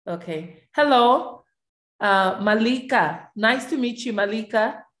Okay. Hello, Malika. Nice to meet you,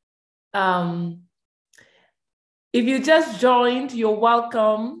 Malika. Um, if you just joined, you're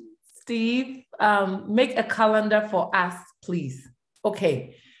welcome. Steve, make a calendar for us, please.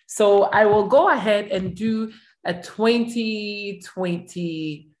 Okay. So I will go ahead and do a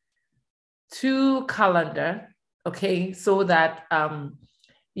 2022 calendar, okay, so that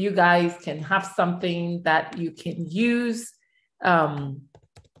you guys can have something that you can use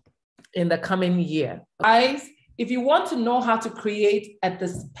in the coming year. Guys, if you want to know how to create a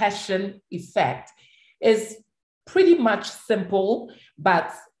dispersion effect, it's pretty much simple,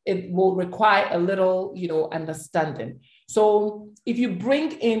 but it will require a little, understanding. So if you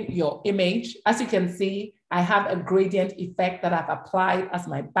bring in your image, as you can see, I have a gradient effect that I've applied as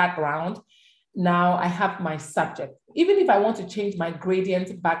my background. Now I have my subject. Even if I want to change my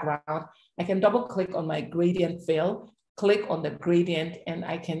gradient background, I can double click on my gradient fill, click on the gradient, and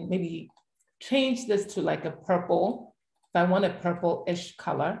I can maybe change this to like a purple. If I want a purple-ish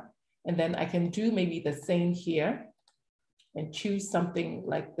color, and then I can do maybe the same here and choose something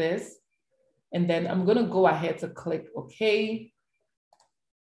like this. And then I'm gonna go ahead to click OK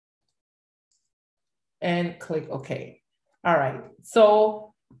and click OK. All right,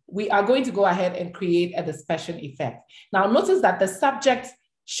 so we are going to go ahead and create a dispersion effect. Now notice that the subject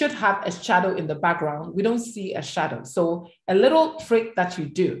should have a shadow in the background. We don't see a shadow. So a little trick that you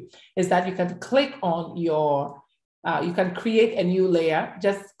do is that you can click on your, you can create a new layer.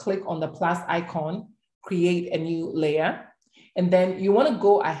 Just click on the plus icon, create a new layer. And then you want to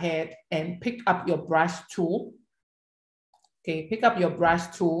go ahead and pick up your brush tool. Okay, pick up your brush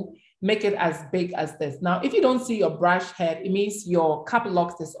tool, make it as big as this. Now, if you don't see your brush head, it means your cap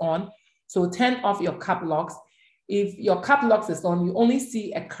locks is on. So turn off your cap locks. If your cap locks is on, you only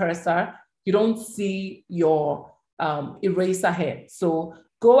see a cursor. You don't see your eraser head. So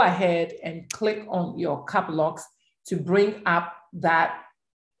go ahead and click on your cap locks to bring up that,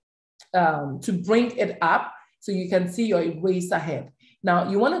 to bring it up so you can see your eraser head. Now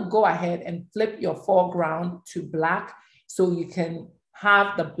you want to go ahead and flip your foreground to black so you can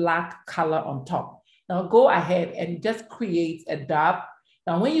have the black color on top. Now go ahead and just create a dab.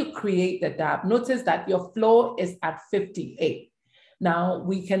 Now, when you create the dab, notice that your flow is at 58. Now,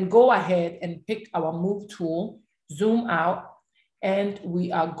 we can go ahead and pick our move tool, zoom out, and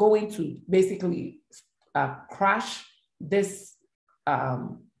we are going to basically crush this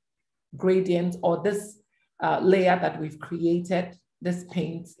gradient or this layer that we've created, this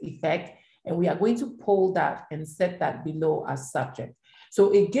paint effect, and we are going to pull that and set that below our subject.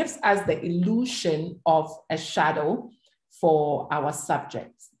 So it gives us the illusion of a shadow for our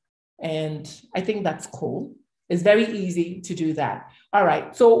subjects. And I think that's cool. It's very easy to do that. All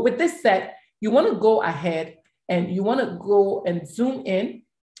right, so with this set, you want to go ahead and you want to go and zoom in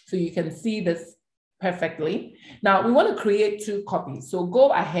so you can see this perfectly. Now we want to create 2 copies. So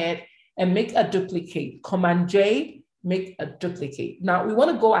go ahead and make a duplicate. Command J, make a duplicate. Now we want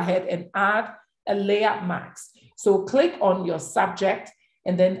to go ahead and add a layer mask. So click on your subject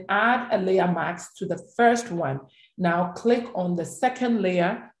and then add a layer mask to the first one. Now click on the second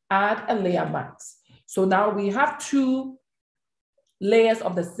layer, add a layer mask. So now we have 2 layers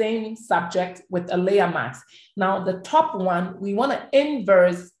of the same subject with a layer mask. Now the top one, we want to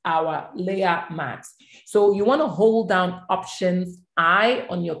inverse our layer mask. So you want to hold down Options I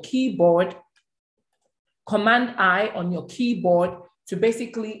on your keyboard, Command I on your keyboard to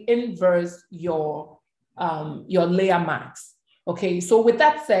basically inverse your layer mask. Okay, so with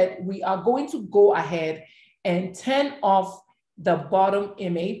that said, we are going to go ahead and turn off the bottom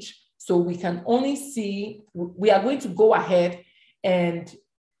image so we can only see, we are going to go ahead and,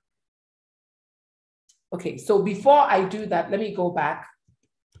 okay, so before I do that, let me go back.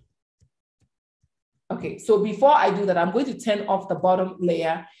 Okay, so before I do that, I'm going to turn off the bottom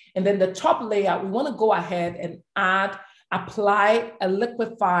layer, and then the top layer, we want to go ahead and apply a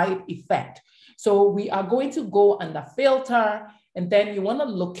liquefied effect. So we are going to go under Filter, and then you want to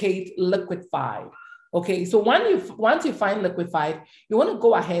locate Liquefied. Okay, so once you find Liquefied, you want to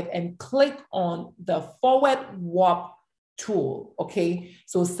go ahead and click on the Forward Warp tool. Okay,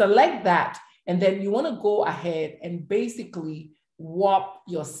 so select that, and then you want to go ahead and basically warp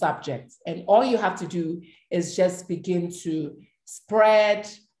your subject. And all you have to do is just begin to spread,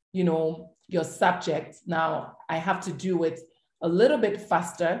 your subject. Now I have to do it a little bit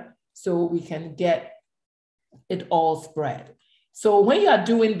faster so we can get it all spread. So when you are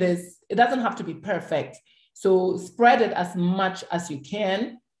doing this, it doesn't have to be perfect. So spread it as much as you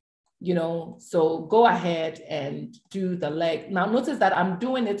can, so go ahead and do the leg. Now notice that I'm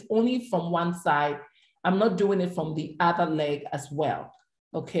doing it only from one side. I'm not doing it from the other leg as well.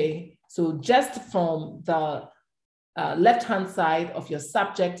 okay? So just from the left-hand side of your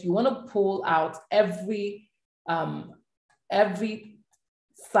subject, you want to pull out every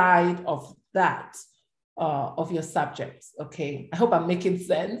side of that, of your subject, okay? I hope I'm making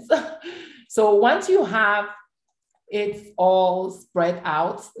sense. So once you have it all spread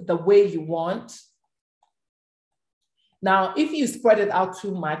out the way you want, now if you spread it out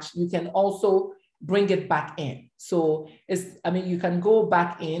too much, you can also bring it back in. So you can go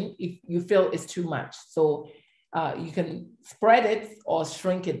back in if you feel it's too much. So you can spread it or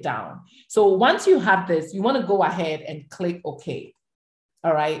shrink it down. So once you have this, you want to go ahead and click OK.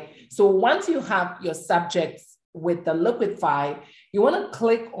 All right. So once you have your subjects with the liquidify, you want to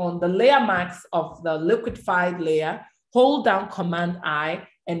click on the layer mask of the liquidified layer, hold down Command I,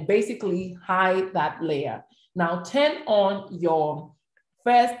 and basically hide that layer. Now turn on your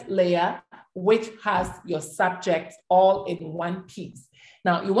first layer, which has your subject all in one piece.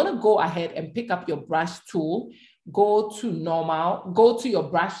 Now you want to go ahead and pick up your brush tool, go to normal, go to your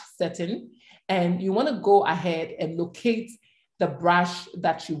brush setting, and you want to go ahead and locate the brush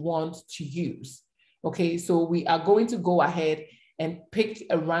that you want to use. Okay, so we are going to go ahead and pick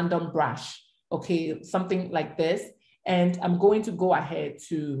a random brush, okay, something like this. And I'm going to go ahead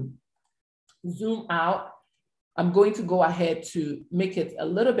to zoom out. I'm going to go ahead to make it a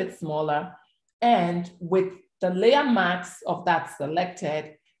little bit smaller. And with the layer mask of that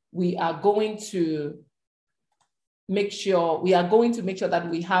selected, we are going to make sure that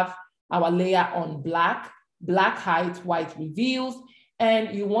we have our layer on black. Black hides, white reveals,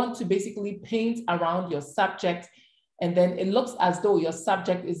 and you want to basically paint around your subject, and then it looks as though your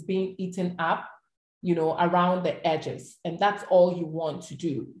subject is being eaten up, you know, around the edges, and that's all you want to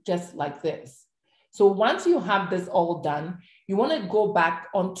do, just like this. So once you have this all done, you want to go back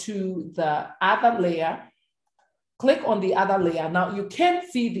onto the other layer, click on the other layer. Now you can't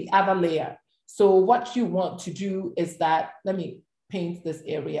see the other layer, so what you want to do is that, let me paint this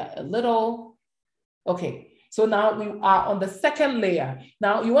area a little. Okay. So now we are on the second layer.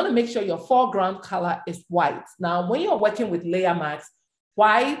 Now you want to make sure your foreground color is white. Now, when you're working with layer masks,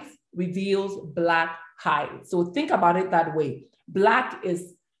 white reveals, black hides. So think about it that way. Black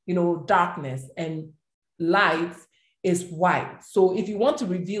is, you know, darkness, and light is white. So if you want to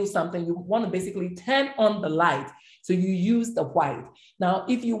reveal something, you want to basically turn on the light. So you use the white. Now,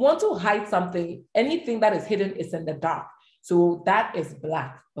 if you want to hide something, anything that is hidden is in the dark. So that is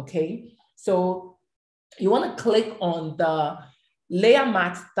black, okay? So you want to click on the layer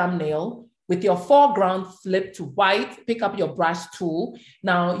mask thumbnail with your foreground flip to white, pick up your brush tool.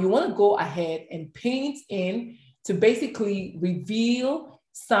 Now you want to go ahead and paint in to basically reveal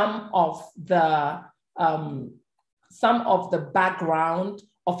some of the background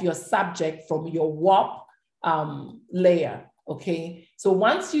of your subject from your warp layer, okay? So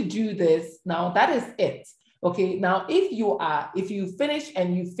once you do this, now that is it, okay? Now if you finish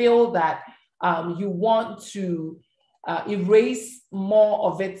and you feel that you want to erase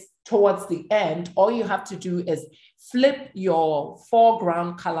more of it towards the end, all you have to do is flip your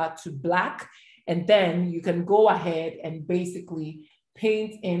foreground color to black, and then you can go ahead and basically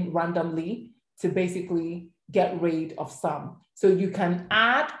paint in randomly to basically get rid of some. So you can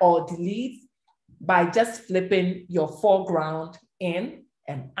add or delete by just flipping your foreground in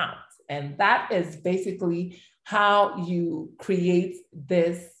and out. And that is basically how you create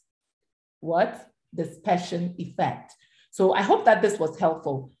this dispersion effect. So I hope that this was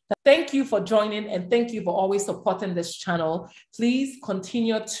helpful. Thank you for joining, and thank you for always supporting this channel. Please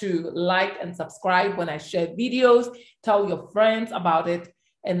continue to like and subscribe when I share videos. Tell your friends about it.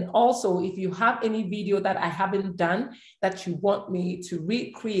 And also, if you have any video that I haven't done that you want me to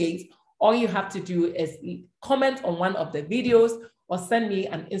recreate, all you have to do is comment on one of the videos or send me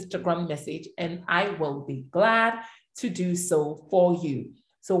an Instagram message, and I will be glad to do so for you.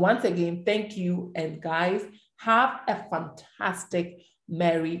 So once again, thank you. And guys, have a fantastic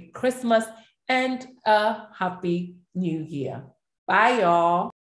Merry Christmas and a Happy New Year. Bye, y'all.